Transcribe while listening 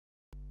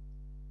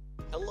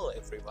Hello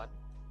everyone,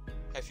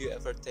 have you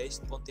ever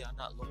tasted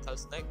Pontianak local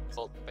snack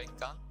called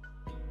Pengkang?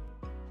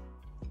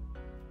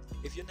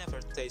 If you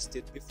never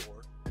tasted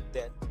before,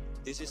 then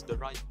this is the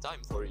right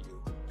time for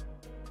you.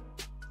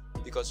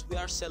 Because we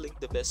are selling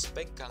the best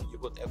Pengkang you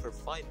would ever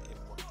find in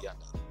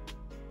Pontianak.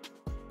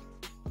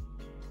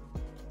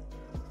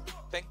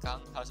 Pengkang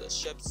has a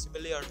shape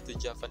similar to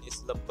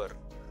Javanese lemper.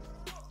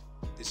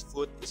 This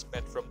food is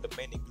made from the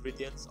main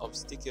ingredients of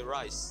sticky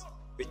rice,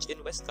 which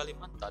in West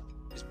Kalimantan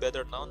is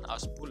better known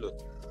as pulut.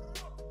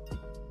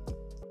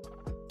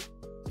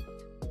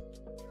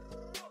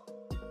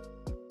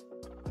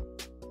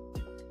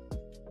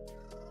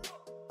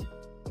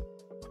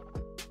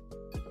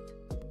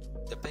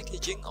 The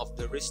packaging of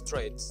the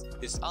restraints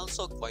is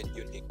also quite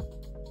unique.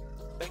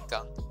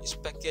 Pengkang is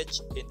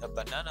packaged in a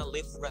banana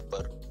leaf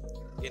wrapper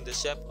in the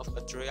shape of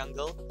a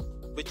triangle,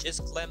 which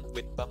is clamped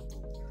with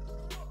bamboo.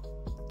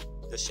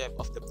 The shape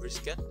of the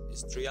brisket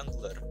is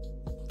triangular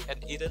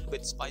and eaten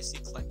with spicy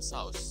clam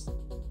sauce.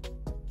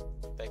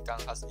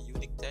 Pengkang has a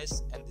unique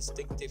taste and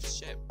distinctive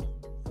shape.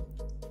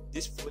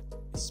 This food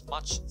is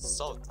much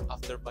sought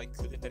after by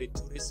culinary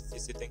tourists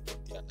visiting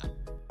Pontianak.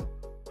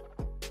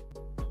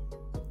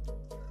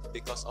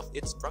 Because of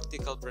its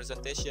practical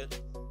presentation,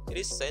 it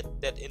is said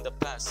that in the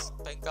past,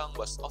 Pengkang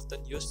was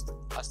often used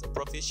as a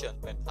provision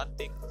when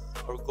hunting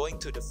or going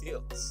to the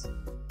fields.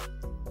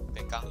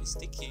 Pengkang is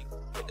sticky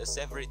with a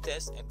savory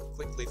taste and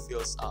quickly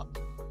fills up.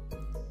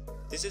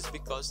 This is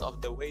because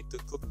of the way to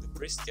cook the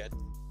brisket,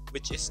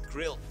 which is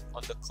grilled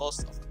on the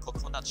coals of a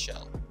coconut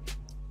shell.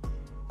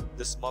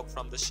 The smoke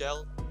from the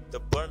shell,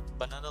 the burnt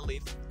banana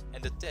leaf,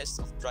 and the taste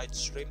of dried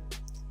shrimp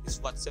is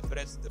what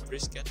separates the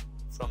brisket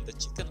from the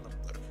chicken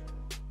lemper.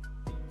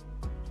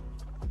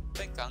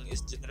 Pengkang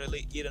is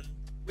generally eaten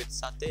with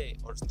satay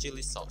or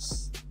chili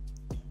sauce,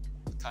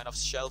 a kind of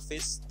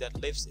shellfish that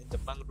lives in the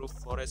mangrove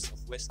forest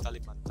of West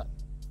Kalimantan.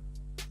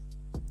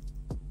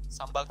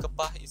 Sambal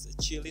kepah is a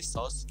chili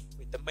sauce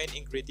with the main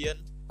ingredient,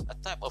 a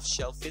type of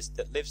shellfish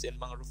that lives in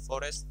mangrove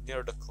forest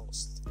near the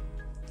coast.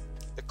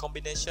 The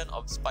combination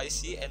of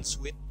spicy and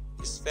sweet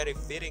is very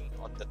fitting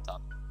on the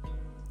tongue.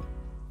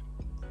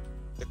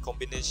 The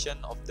combination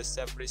of the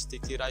savory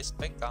sticky rice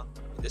Pengkang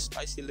with the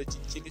spicy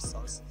legit chili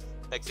sauce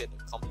makes it a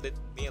complete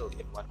meal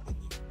in one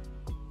menu.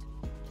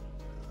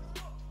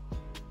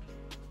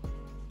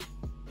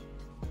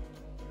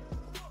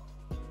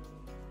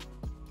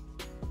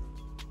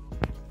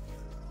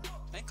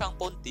 Pengkang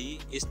Ponti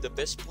is the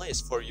best place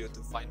for you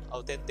to find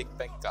authentic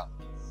Pengkang.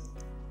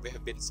 We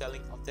have been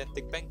selling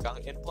authentic Pengkang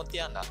in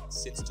Pontianak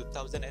since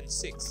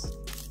 2006.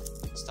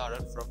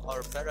 Started from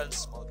our parents'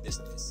 small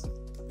business.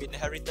 We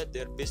inherited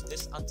their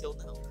business until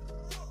now.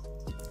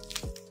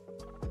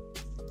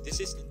 This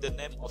is in the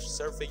name of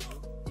serving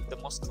you the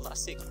most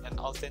classic and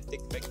authentic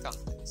Pengkang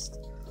taste.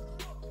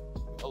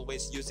 We're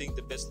always using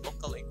the best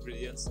local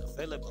ingredients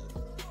available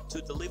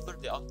to deliver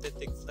the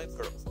authentic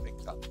flavor of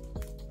Pengkang.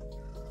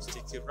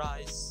 Sticky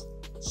rice,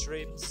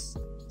 shrimps,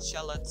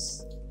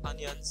 shallots,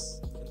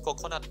 onions, and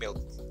coconut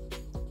milk.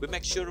 We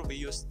make sure we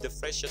use the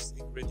freshest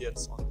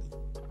ingredients only.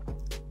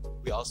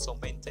 We also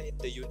maintain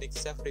the unique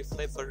savory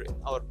flavor in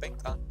our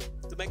Pengkang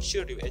to make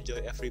sure you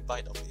enjoy every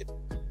bite of it.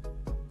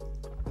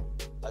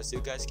 As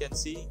you guys can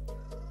see,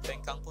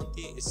 Pengkang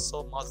Ponti is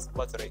so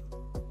mouth-watering.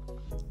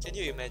 Can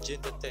you imagine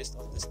the taste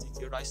of the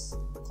sticky rice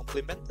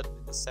complemented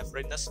with the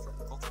savoriness from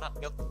coconut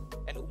milk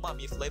and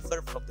umami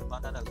flavor from the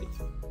banana leaf?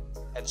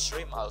 And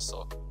shrimp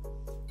also.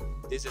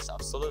 This is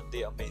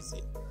absolutely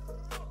amazing.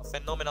 A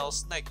phenomenal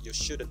snack you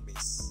shouldn't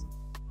miss.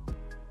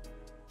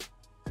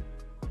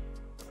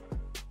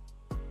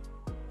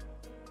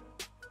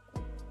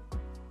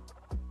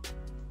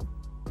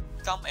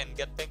 Come and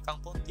get Pengkang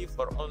Ponti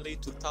for only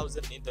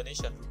 2,000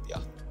 Indonesian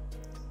rupiah.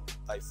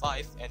 Buy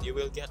 5 and you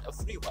will get a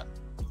free one.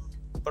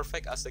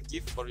 Perfect as a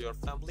gift for your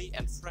family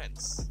and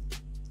friends.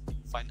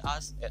 Find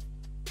us at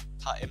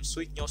HM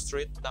Suiknyo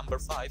Street number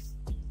 5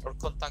 or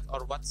contact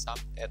our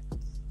WhatsApp at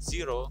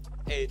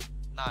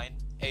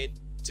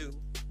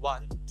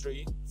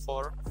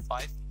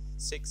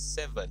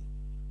 089821345567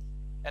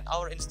 and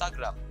our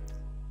Instagram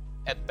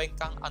at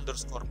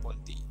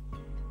Pengkang_Ponti.